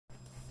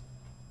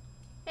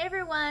Hey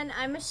everyone,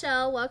 I'm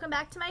Michelle. Welcome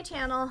back to my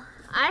channel.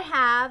 I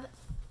have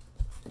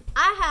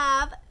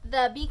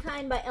the Be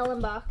Kind by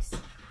Ellen box.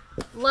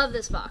 Love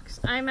this box.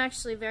 I'm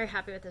actually very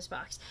happy with this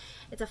box.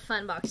 It's a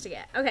fun box to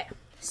get. Okay,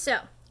 so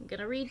I'm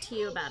gonna read to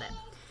you about it.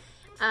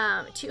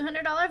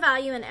 $200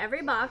 value in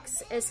every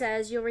box. It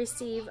says you'll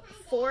receive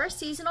 4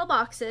 seasonal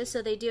boxes,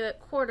 so they do it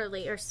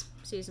quarterly or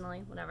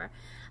seasonally, whatever,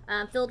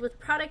 filled with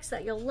products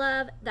that you'll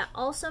love that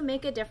also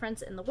make a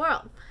difference in the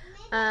world.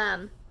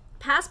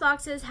 Past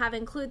boxes have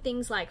include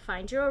things like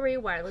fine jewelry,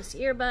 wireless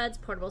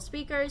earbuds, portable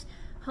speakers,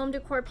 home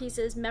decor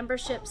pieces,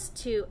 memberships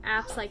to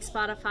apps like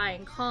Spotify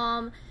and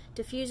Calm,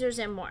 diffusers,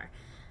 and more.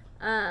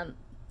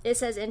 It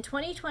says in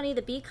 2020,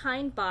 the Be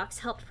Kind box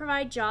helped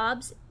provide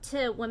jobs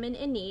to women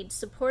in need,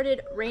 supported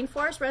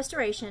rainforest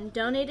restoration,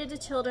 donated to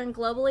children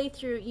globally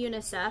through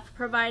UNICEF,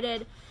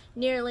 provided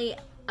nearly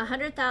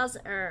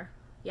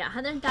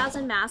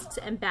 100,000 masks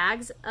and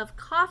bags of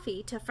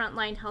coffee to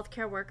frontline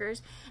healthcare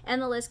workers,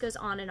 and the list goes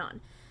on and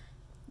on.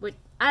 Which,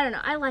 I don't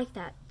know, I like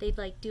that. They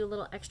like do a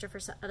little extra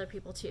for other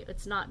people too.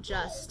 It's not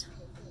just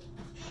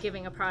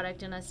giving a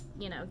product and us,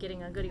 you know,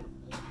 getting a goodie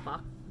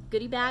box,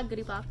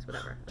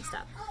 whatever, of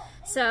stuff.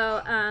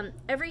 So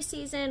every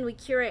season we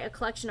curate a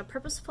collection of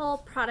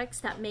purposeful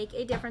products that make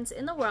a difference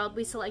in the world.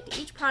 We select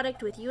each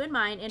product with you in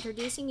mind,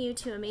 introducing you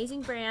to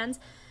amazing brands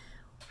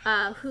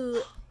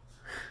who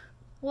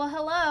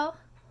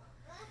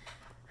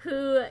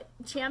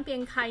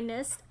champion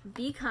kindness.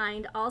 Be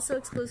Kind also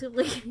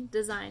exclusively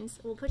designs.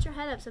 Well, put your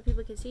head up so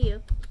people can see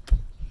you.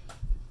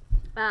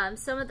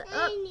 Some of the,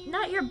 oh,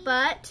 not your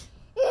butt.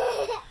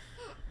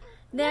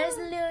 There's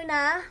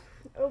Luna,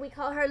 or we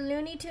call her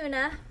Looney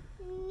Tuna.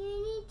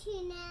 Looney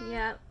Tuna.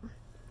 Yep.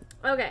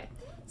 Okay,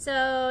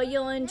 so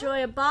you'll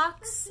enjoy a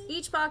box.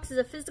 Each box is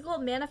a physical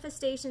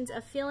manifestations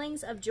of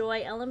feelings of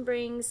joy Ellen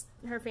brings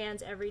her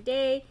fans every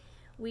day.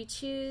 We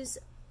choose,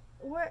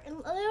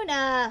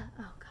 Luna.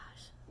 Oh gosh.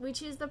 We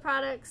choose the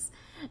products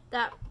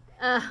that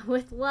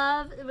with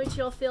love, which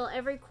you'll feel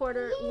every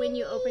quarter when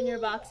you open your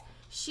box.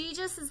 She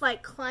just is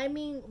like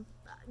climbing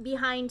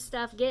behind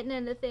stuff, getting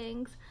into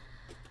things.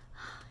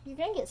 You're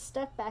gonna get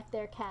stuck back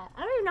there, cat.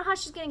 I don't even know how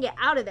she's gonna get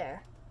out of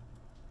there.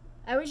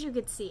 I wish you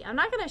could see. I'm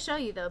not gonna show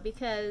you though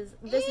because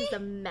this is a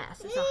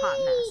mess. It's a hot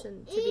mess,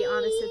 and to be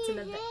honest, it's an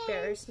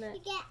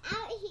embarrassment. Get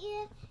out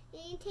here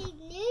and take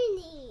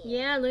Looney.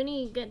 Yeah,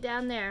 Looney, get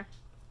down there.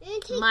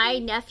 My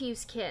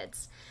nephew's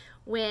kids,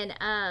 when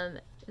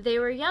they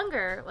were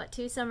younger,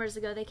 2 summers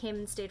ago, they came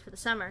and stayed for the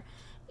summer,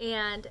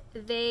 and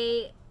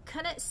they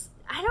couldn't,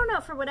 I don't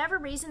know, for whatever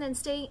reason,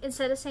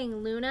 instead of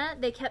saying Luna,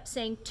 they kept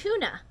saying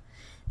Tuna.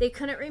 They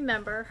couldn't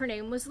remember her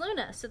name was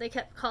Luna, so they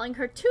kept calling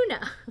her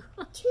Tuna.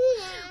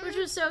 Tuna. Which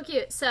was so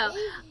cute. So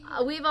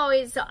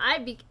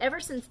ever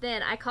since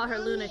then, I call her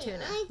Luna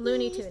Tuna.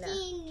 Looney Tuna.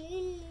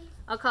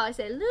 I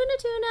say Luna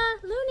Tuna,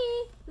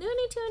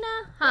 Looney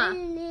Tuna. Huh.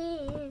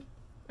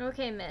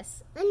 Okay,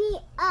 miss. I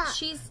need up.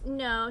 She's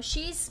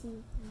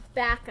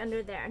back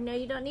under there. No,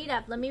 you don't need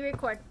up. Let me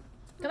record.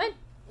 Come in.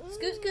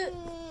 Scoot, scoot.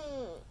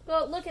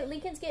 Well, look at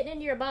Lincoln's getting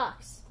into your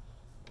box.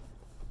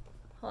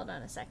 Hold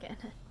on a second.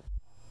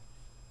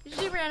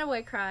 She ran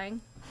away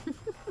crying.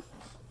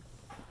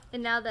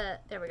 And now there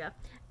we go.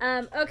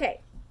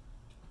 Okay.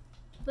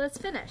 Let's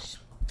finish.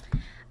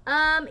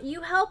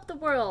 You help the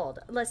world.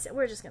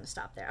 We're just going to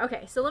stop there.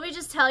 Okay, so let me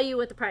just tell you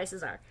what the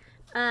prices are.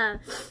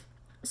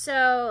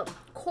 So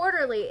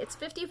quarterly, it's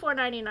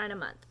 $54.99 a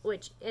month,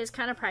 which is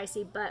kind of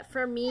pricey, but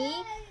for me,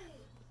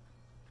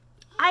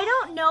 I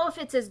don't know if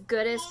it's as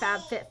good as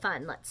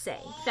FabFitFun, let's say.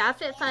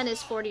 FabFitFun is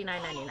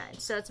 $49.99,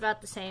 so it's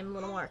about the same, a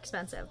little more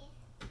expensive.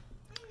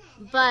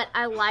 But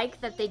I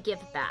like that they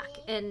give back,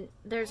 and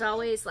there's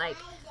always like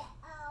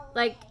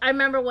I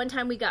remember one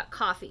time we got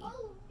coffee,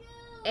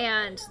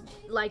 and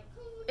like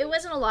it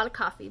wasn't a lot of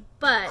coffee,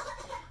 but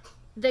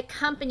the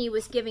company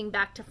was giving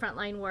back to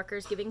frontline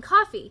workers, giving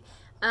coffee.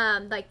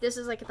 Like this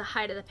is like at the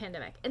height of the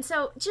pandemic, and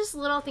so just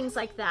little things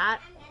like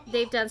that.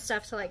 They've done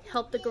stuff to like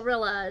help the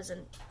gorillas,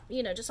 and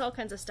you know, just all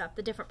kinds of stuff.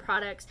 The different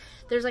products,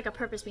 there's like a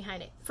purpose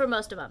behind it for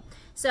most of them.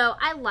 So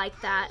I like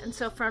that, and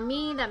so for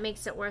me, that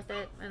makes it worth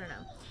it. I don't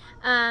know.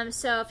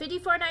 So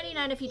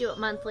 $54.99 if you do it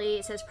monthly.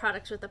 It says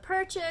products with a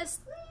purpose,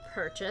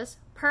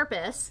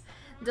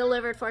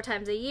 delivered 4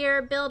 times a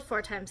year, billed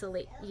 4 times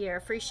a year,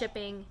 free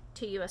shipping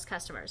to U.S.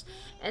 customers.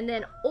 And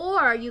then,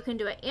 or you can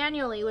do it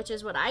annually, which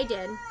is what I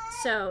did.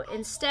 So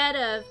instead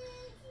of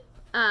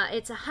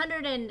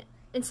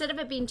instead of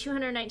it being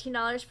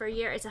 $219 for a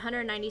year, it's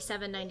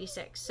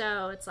 $197.96.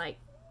 So it's like,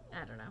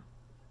 I don't know,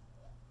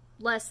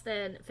 less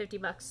than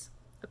 $50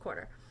 a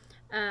quarter.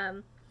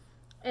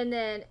 And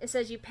then it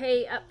says you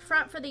pay up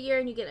front for the year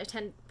and you get a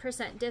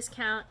 10%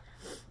 discount.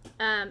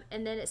 And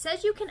then it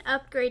says you can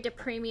upgrade to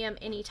premium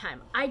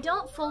anytime. I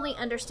don't fully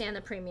understand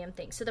the premium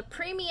thing. So the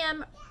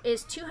premium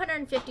is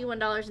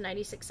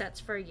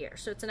 $251.96 for a year.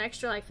 So it's an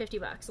extra like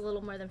 $50, a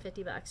little more than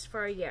 $50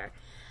 for a year.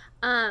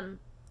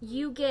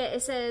 You get,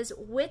 it says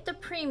with the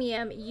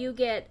premium, you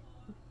get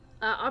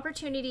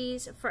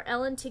opportunities for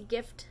Ellen to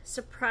gift,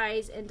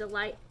 surprise, and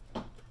delight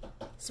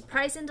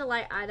surprise and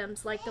delight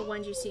items like the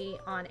ones you see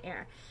on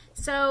air.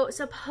 So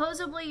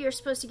supposedly you're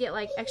supposed to get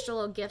like extra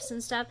little gifts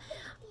and stuff.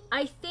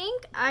 I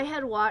think I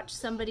had watched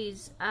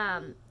somebody's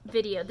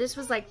video. This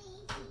was like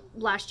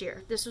last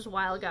year. This was a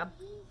while ago.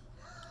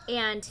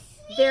 And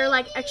their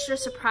like extra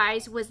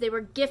surprise was they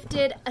were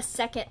gifted a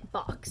second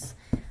box.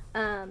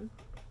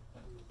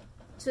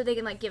 So they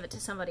can like give it to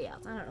somebody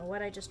else. I don't know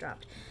what I just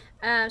dropped.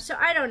 So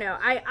I don't know.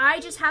 I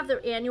just have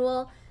the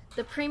annual.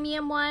 The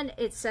premium one,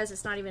 it says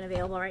it's not even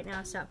available right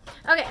now. So,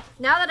 okay,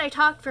 now that I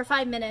talked for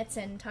 5 minutes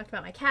and talked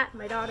about my cat and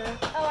my daughter.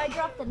 Oh, I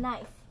dropped the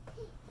knife.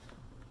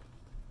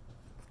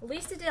 At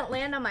least it didn't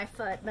land on my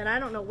foot, but I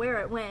don't know where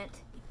it went.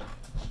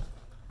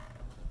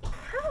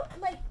 How,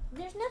 like,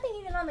 there's nothing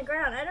even on the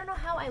ground. I don't know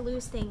how I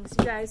lose things,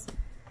 you guys.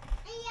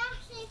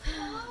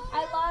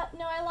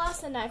 I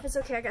lost the knife. It's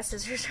okay, I got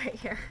scissors right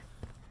here.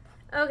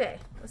 Okay,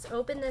 let's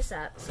open this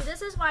up. See,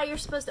 this is why you're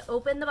supposed to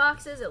open the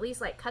boxes, at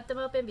least like cut them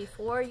open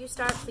before you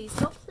start. Please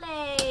go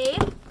play.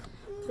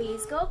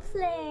 Please go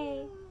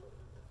play.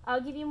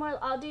 I'll give you more,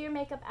 I'll do your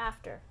makeup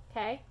after,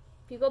 okay?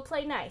 If you go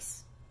play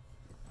nice.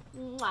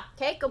 Mwah.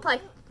 Okay, go play.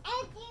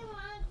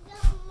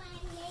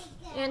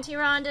 Auntie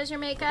Ron does your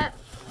makeup?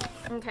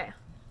 Okay.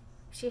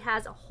 She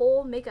has a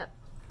whole makeup.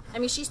 I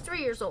mean, she's 3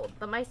 years old,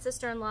 but my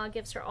sister-in-law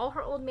gives her all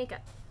her old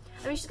makeup.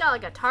 I mean, she's got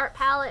like a Tarte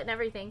palette and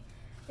everything.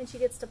 And she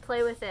gets to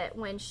play with it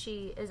when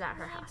she is at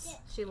her house.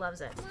 She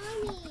loves it.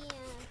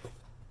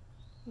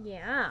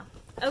 Yeah.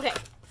 Okay.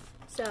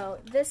 So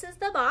this is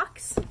the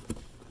box.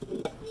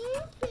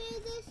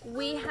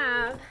 We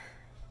have.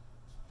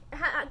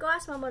 Go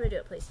ask Mama to do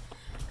it, please.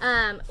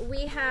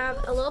 We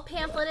have a little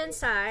pamphlet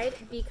inside,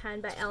 Be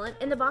Kind by Ellen.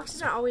 And the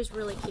boxes are always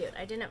really cute.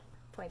 I didn't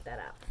point that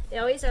out. They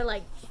always are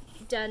like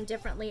done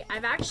differently.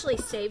 I've actually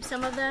saved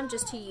some of them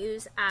just to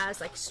use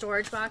as like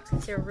storage box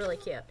because they're really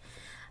cute.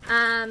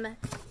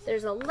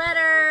 There's a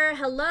letter.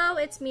 Hello,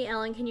 it's me,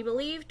 Ellen. Can you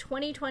believe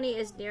 2020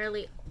 is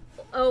nearly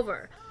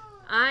over?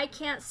 I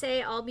can't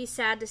say I'll be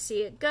sad to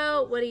see it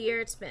go. What a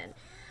year it's been.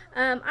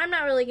 I'm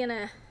not really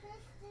gonna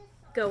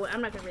go.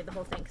 I'm not gonna read the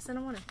whole thing because I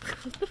don't want to.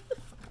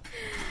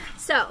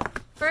 So,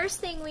 first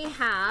thing we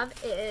have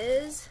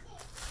is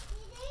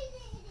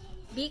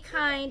Be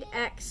Kind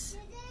X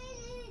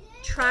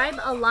Tribe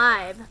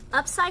Alive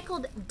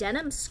upcycled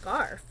denim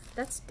scarf.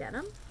 That's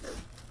denim?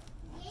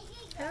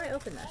 How do I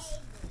open this?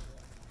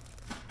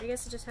 I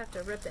guess I just have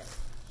to rip it.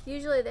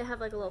 Usually they have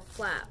like a little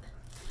flap.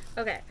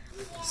 Okay,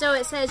 so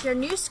it says your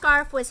new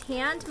scarf was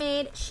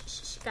handmade,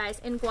 guys,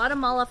 in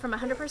Guatemala from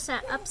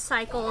 100%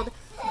 upcycled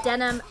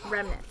denim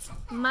remnants.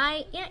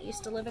 My aunt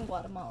used to live in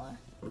Guatemala.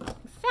 In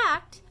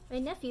fact, my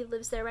nephew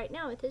lives there right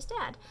now with his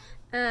dad.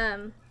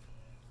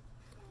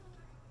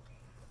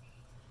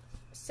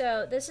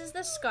 So this is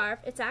the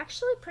scarf. It's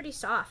actually pretty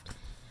soft.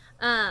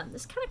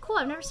 It's kind of cool.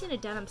 I've never seen a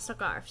denim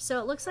scarf.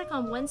 So it looks like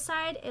on one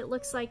side, it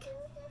looks like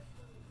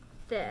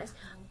this.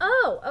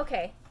 Oh,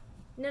 okay.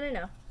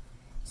 No.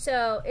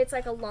 So it's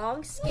like a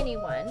long, skinny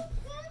one.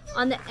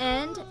 On the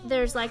end,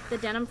 there's like the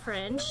denim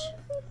fringe.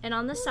 And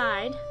on the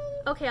side,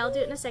 okay, I'll do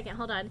it in a second.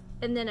 Hold on.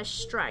 And then a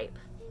stripe.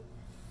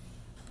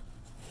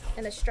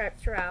 And a stripe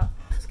throughout.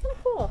 It's kind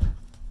of cool.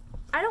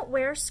 I don't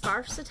wear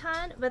scarves a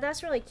ton, but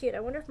that's really cute. I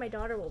wonder if my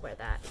daughter will wear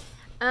that.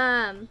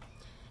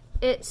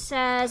 It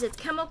says it's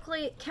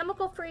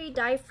chemical-free,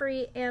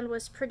 dye-free, and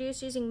was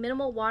produced using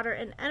minimal water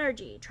and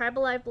energy. Tribe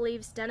Alive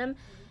believes denim,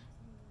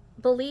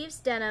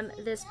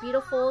 this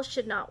beautiful,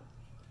 should not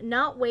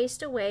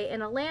waste away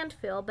in a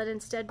landfill, but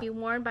instead be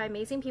worn by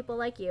amazing people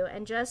like you.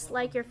 And just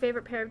like your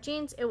favorite pair of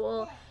jeans, it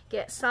will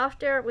get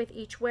softer with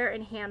each wear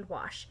and hand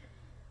wash.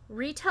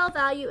 Retail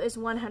value is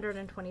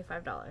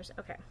 $125.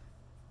 Okay.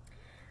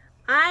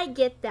 I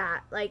get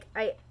that. Like,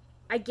 I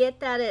get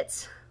that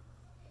it's...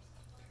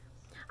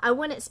 I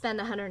wouldn't spend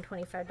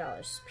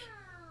 $125.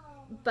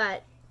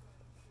 But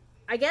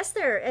I guess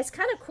it's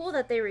kind of cool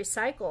that they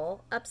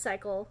upcycle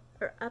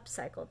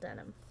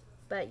denim.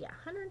 But yeah,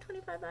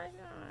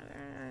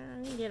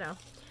 $125, you know.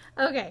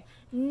 Okay,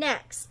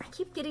 next. I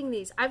keep getting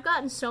these. I've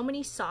gotten so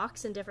many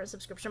socks in different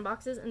subscription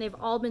boxes, and they've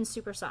all been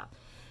super soft.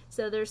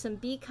 So there's some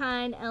Be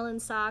Kind Ellen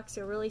socks.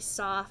 They're really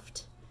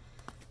soft.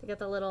 They got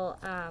the little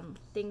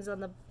things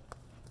on the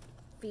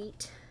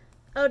feet.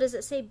 Oh, does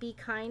it say Be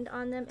Kind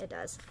on them? It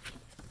does.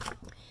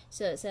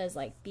 So it says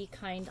like Be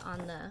Kind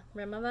on the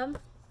rim of them.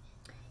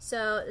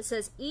 So it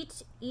says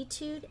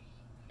Ettitude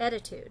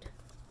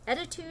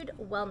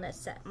wellness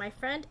set. My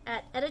friend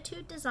at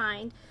Ettitude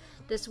designed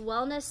this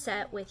wellness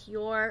set with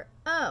your...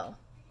 Oh,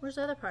 where's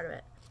the other part of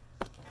it?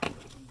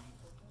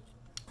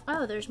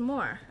 Oh, there's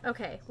more.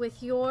 Okay,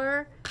 with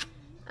your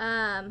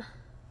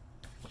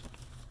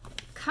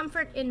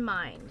comfort in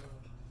mind.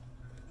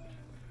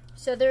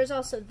 So there's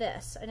also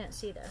this. I didn't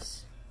see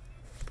this.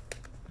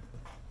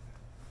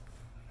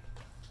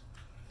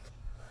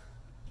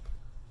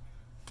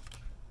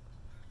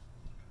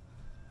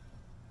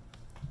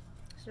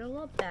 So a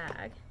little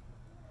bag.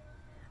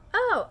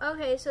 Oh,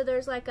 okay, so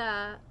there's like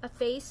a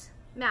face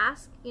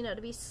mask, you know,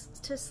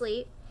 to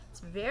sleep. It's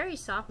very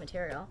soft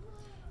material.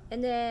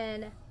 And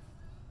then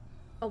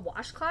a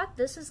washcloth.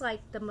 This is like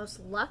the most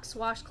luxe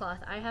washcloth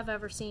I have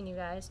ever seen, you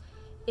guys.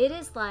 It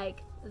is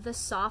like the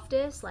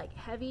softest, like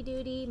heavy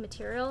duty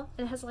material.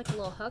 It has like a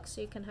little hook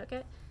so you can hook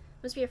it.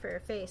 Must be for your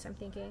face, I'm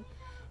thinking.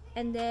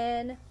 And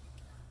then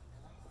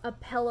a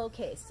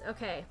pillowcase.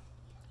 Okay.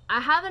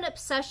 I have an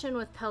obsession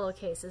with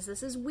pillowcases.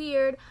 This is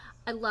weird.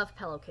 I love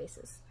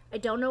pillowcases. I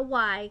don't know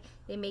why.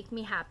 They make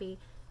me happy.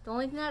 The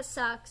only thing that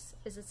sucks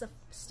is it's a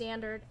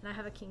standard and I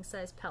have a king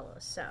size pillow.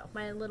 So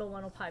my little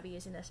one will probably be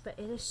using this, but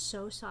it is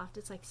so soft.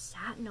 It's like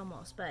satin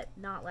almost, but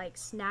not like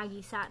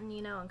snaggy satin,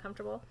 you know,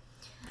 uncomfortable.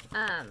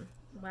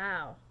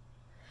 Wow.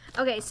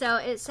 Okay, so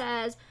it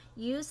says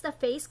use the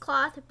face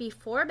cloth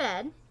before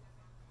bed.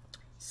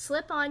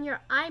 Slip on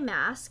your eye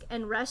mask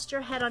and rest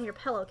your head on your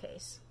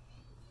pillowcase.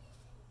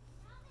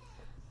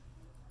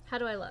 How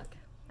do I look?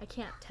 I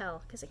can't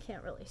tell because I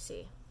can't really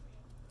see.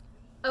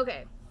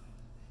 Okay.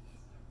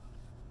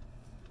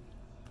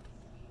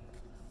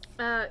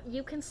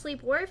 You can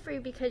sleep worry-free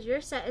because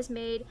your set is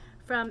made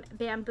from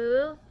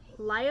bamboo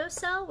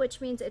lyocell,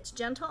 which means it's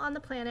gentle on the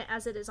planet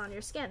as it is on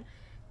your skin.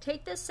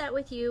 Take this set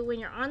with you when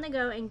you're on the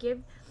go and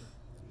give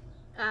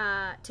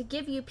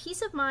you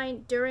peace of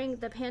mind during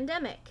the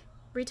pandemic.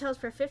 Retails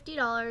for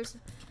 $50,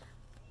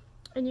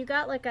 and you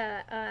got like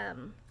a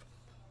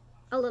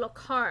little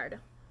card.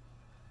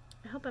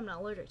 I hope I'm not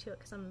allergic to it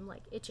because I'm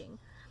like itching.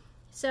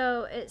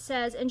 So it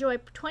says enjoy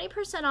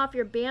 20% off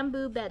your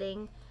bamboo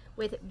bedding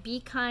with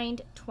Be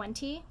Kind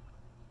 20.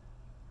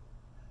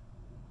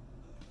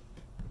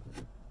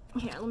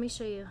 Here, let me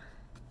show you.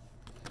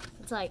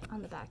 It's like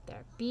on the back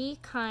there. Be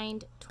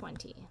Kind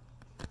 20.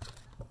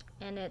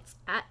 And it's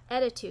at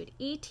Ettitude.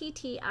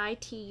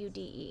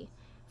 Ettitude.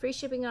 Free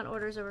shipping on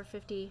orders over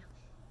 $50.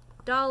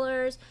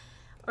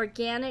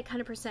 Organic,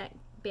 100%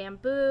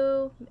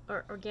 bamboo,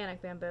 or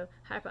organic bamboo,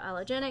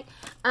 hypoallergenic.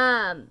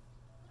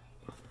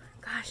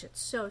 Gosh, it's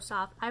so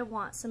soft. I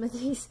want some of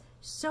these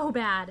so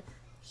bad.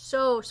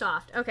 So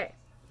soft. Okay.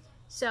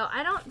 So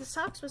the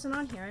socks wasn't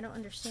on here. I don't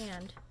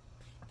understand.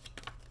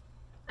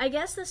 I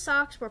guess the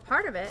socks were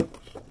part of it,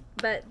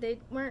 but they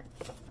weren't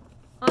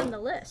on the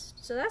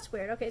list. So that's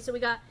weird. Okay, so we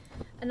got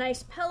a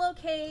nice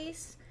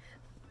pillowcase,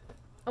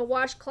 a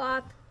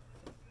washcloth,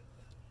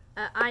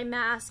 an eye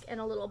mask, and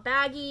a little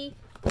baggie,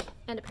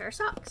 and a pair of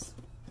socks.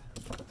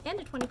 And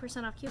a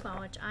 20% off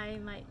coupon, which I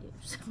might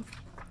use.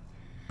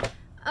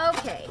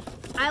 Okay,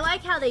 I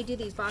like how they do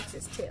these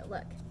boxes too.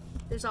 Look,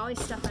 there's always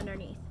stuff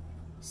underneath.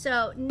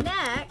 So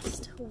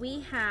next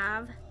we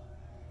have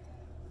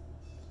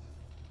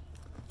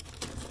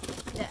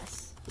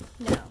this.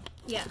 No,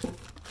 yeah.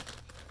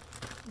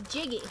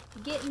 Jiggy,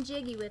 getting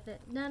jiggy with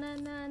it. Na na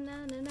na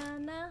na na na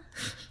na.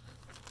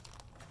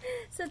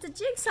 So it's a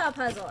jigsaw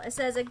puzzle. It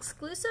says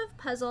exclusive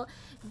puzzle.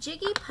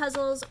 Jiggy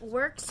Puzzles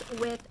works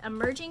with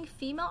emerging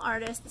female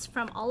artists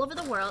from all over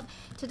the world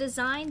to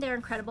design their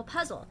incredible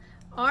puzzle.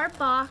 Our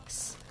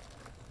box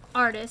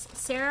artist,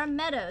 Sarah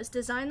Meadows,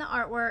 designed the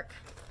artwork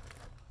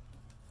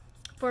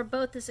for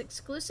both this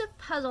exclusive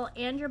puzzle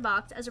and your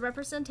box as a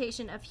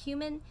representation of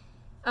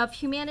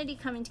humanity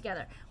coming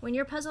together. When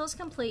your puzzle is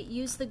complete,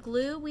 use the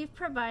glue we've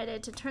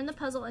provided to turn the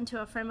puzzle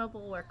into a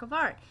frameable work of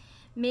art.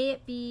 May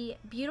it be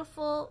a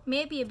beautiful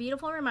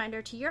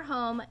reminder to your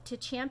home to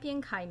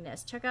champion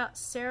kindness. Check out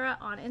Sarah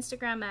on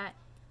Instagram at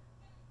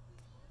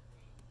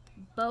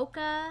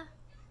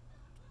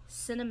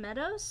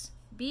BoccacCinimeadows.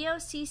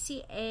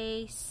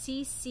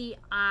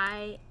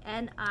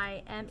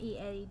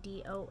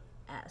 BoccacCinimeados.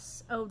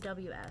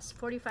 OWS.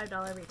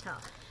 $45 retail.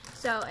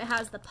 So it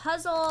has the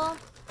puzzle,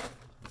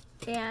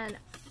 and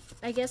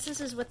I guess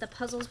this is what the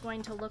puzzle's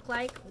going to look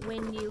like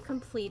when you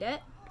complete it.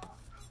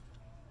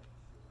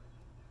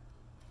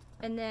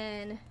 And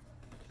then,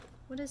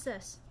 what is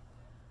this?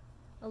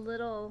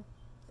 It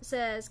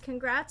says,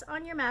 congrats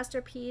on your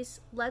masterpiece.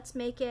 Let's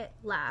make it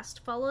last.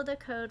 Follow the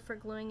code for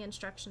gluing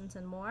instructions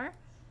and more.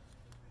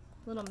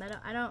 Little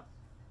metal.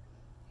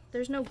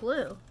 There's no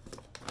glue.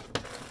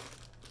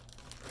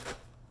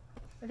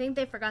 I think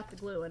they forgot the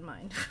glue in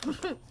mine.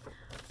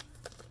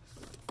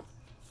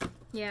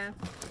 Yeah.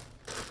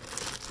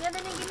 Yeah, they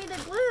didn't give me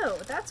the glue.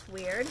 That's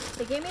weird.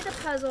 They gave me the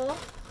puzzle.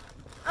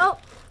 Oh,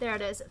 there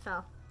it is. It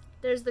fell.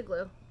 There's the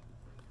glue.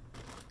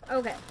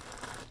 Okay.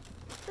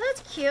 So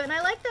that's cute, and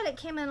I like that it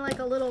came in like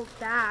a little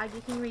bag.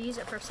 You can reuse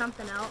it for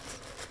something else.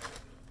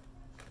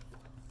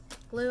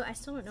 Glue. I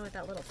still don't know what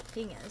that little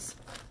thing is.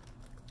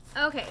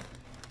 Okay.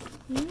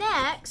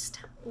 Next,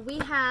 we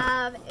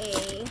have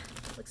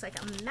looks like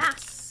a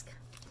mask.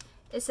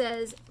 It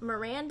says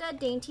Miranda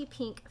Dainty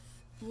Pink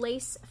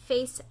Lace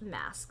Face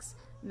Mask.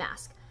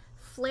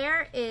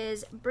 Flayr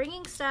is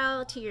bringing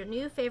style to your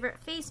new favorite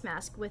face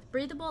mask. With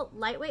breathable,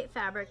 lightweight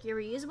fabric, your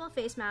reusable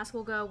face mask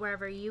will go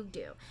wherever you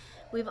do.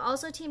 We've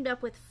also teamed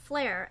up with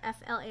Flayr,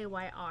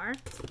 F-L-A-Y-R,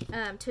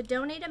 to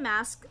donate a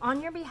mask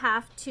on your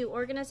behalf to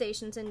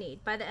organizations in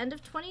need. By the end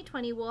of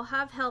 2020, we'll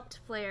have helped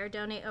Flayr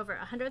donate over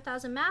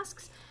 100,000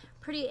 masks.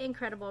 Pretty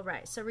incredible,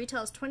 right? So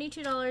retail is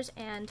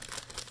 $22.99.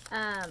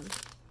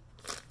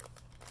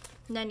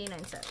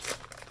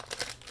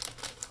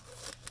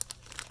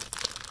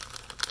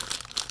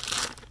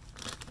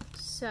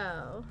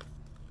 So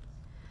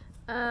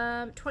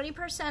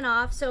 20%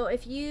 off. So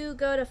if you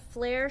go to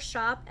Flayr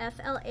shop,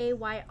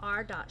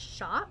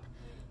 FLAYR.shop,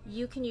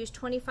 you can use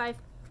 25%.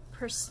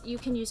 You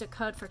can use a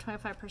code for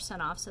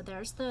 25% off. So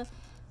there's the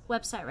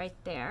website right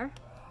there,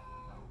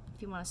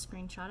 if you want to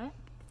screenshot it.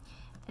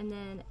 And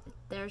then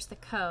there's the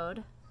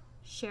code,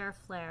 share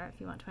Flayr,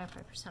 if you want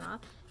 25% off.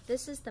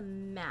 This is the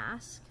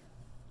mask.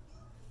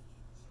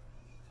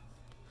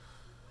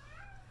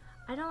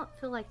 I don't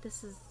feel like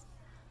this is...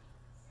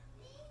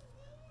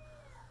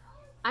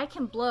 I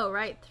can blow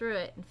right through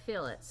it and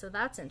feel it, so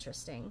that's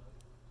interesting.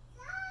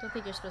 Don't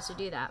think you're supposed to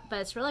do that, but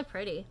it's really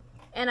pretty.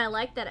 And I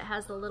like that it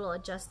has the little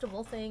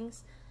adjustable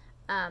things.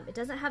 It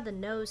doesn't have the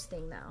nose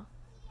thing, though.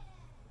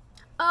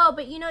 Oh,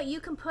 but you know, you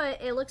can put,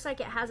 it looks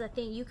like it has a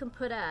thing, you can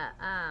put a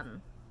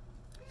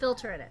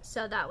filter in it,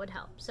 so that would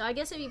help. So I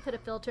guess if you put a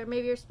filter,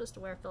 maybe you're supposed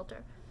to wear a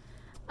filter.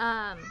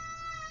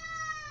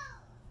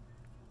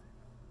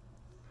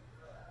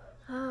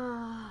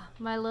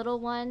 My little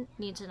one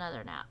needs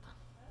another nap.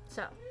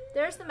 So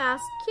there's the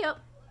mask, cute.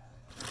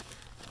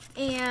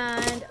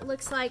 And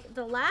looks like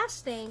the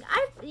last thing,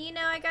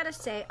 I gotta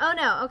say, oh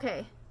no,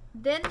 okay.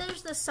 Then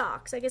there's the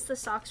socks. I guess the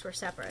socks were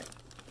separate.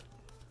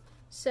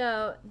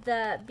 So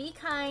the Be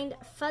Kind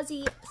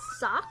Fuzzy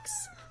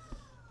Socks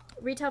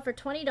retail for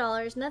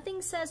 $20.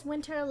 Nothing says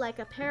winter like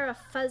a pair of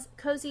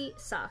cozy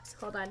socks.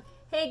 Hold on.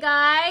 Hey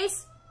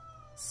guys,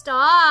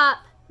 stop.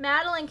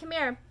 Madeline, come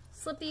here.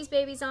 Slip these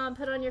babies on,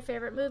 put on your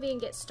favorite movie,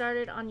 and get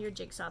started on your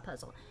jigsaw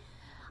puzzle.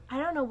 I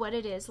don't know what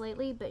it is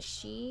lately, but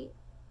she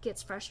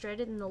gets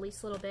frustrated in the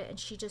least little bit, and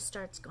she just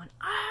starts going,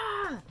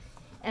 ah!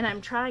 And I'm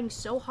trying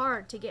so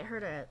hard to get her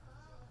to,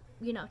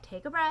 you know,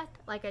 take a breath.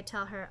 Like I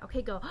tell her,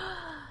 okay, go,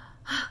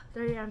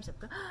 throw your arms up,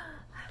 go.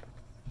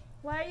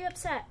 Why are you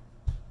upset?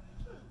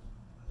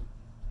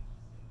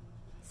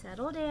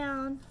 Settle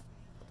down.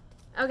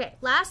 Okay,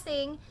 last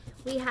thing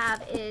we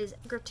have is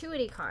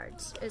gratuity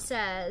cards. It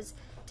says,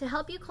 to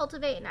help you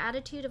cultivate an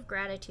attitude of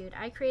gratitude,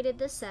 I created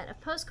this set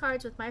of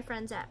postcards with my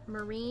friends at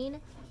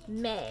Marine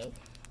May.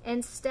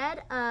 Instead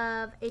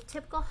of a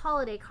typical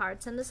holiday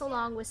card, send this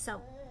along with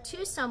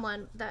to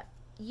someone that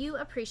you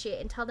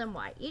appreciate and tell them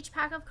why. Each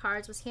pack of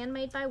cards was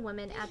handmade by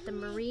women at the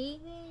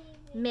Marine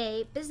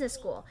May Business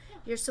School.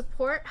 Your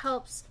support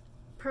helps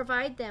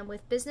provide them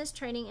with business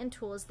training and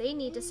tools they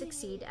need to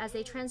succeed as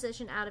they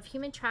transition out of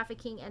human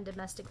trafficking and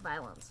domestic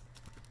violence.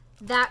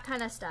 That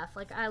kind of stuff.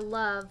 Like, I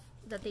love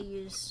that they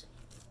use...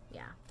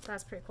 Yeah,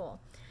 that's pretty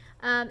cool.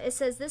 It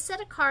says, this set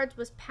of cards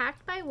was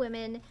packed by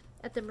women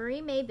at the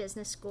Marie May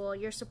Business School.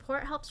 Your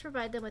support helps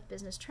provide them with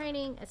business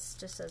training. It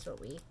just says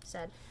what we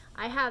said.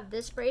 I have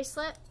this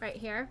bracelet right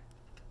here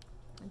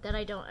that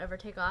I don't ever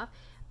take off.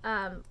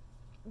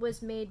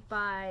 Was made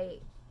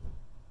by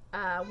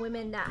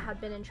women that have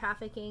been in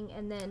trafficking,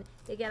 and then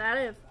they get out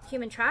of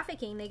human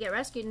trafficking, they get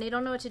rescued, and they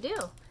don't know what to do.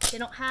 They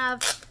don't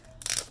have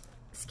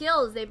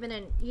skills. They've been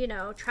in, you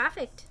know,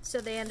 trafficked,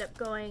 so they end up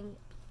going,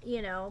 you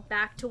know,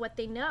 back to what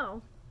they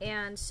know.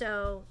 And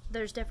so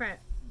there's different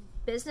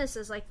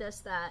businesses like this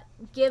that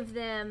give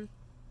them,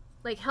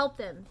 like, help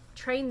them,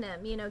 train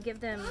them, you know, give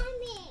them...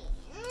 Mommy,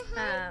 I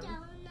have a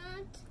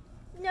donut.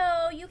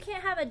 No, you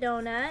can't have a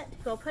donut.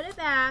 Go put it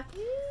back.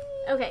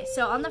 Okay,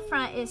 so on the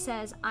front it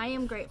says, I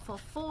am grateful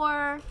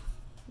for...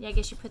 Yeah, I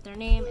guess you put their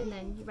name and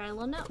then you write a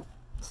little note.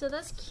 So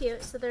that's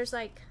cute. So there's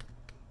like,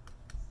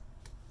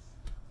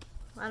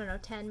 I don't know,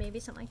 10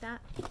 maybe, something like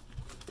that.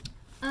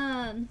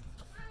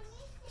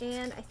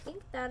 And I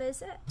think that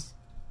is it.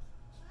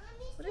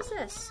 What is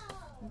this?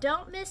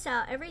 Don't miss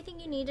out everything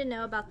you need to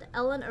know about the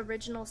Ellen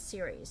original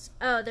series.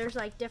 Oh, there's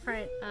like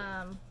different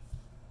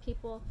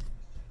people.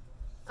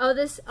 Oh,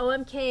 this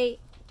OMK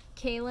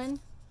Kalen.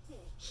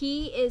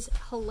 He is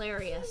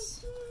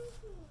hilarious.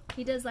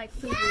 He does like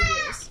food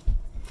reviews.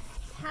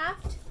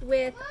 Packed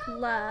with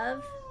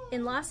Love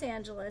in Los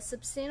Angeles,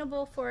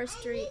 Sustainable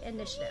Forestry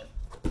Initiative.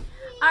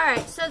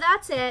 Alright, so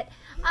that's it.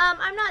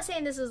 I'm not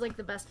saying this is like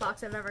the best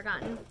box I've ever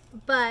gotten,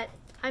 but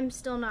I'm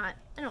still not,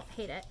 I don't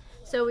hate it.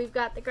 So we've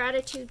got the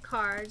gratitude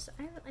cards.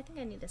 I think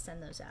I need to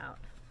send those out.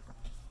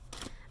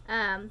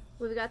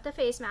 We've got the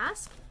face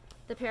mask,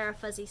 the pair of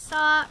fuzzy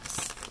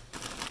socks,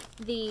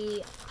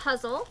 the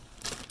puzzle,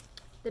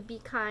 the Be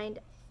Kind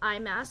eye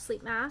mask,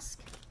 sleep mask,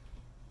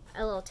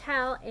 a little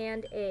towel,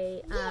 and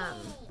a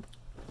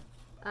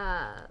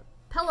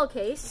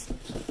pillowcase,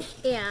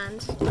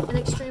 and an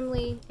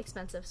extremely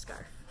expensive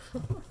scarf.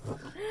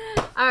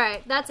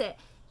 Alright, that's it.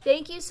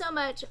 Thank you so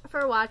much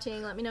for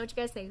watching. Let me know what you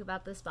guys think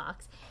about this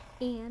box,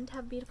 and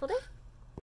have a beautiful day.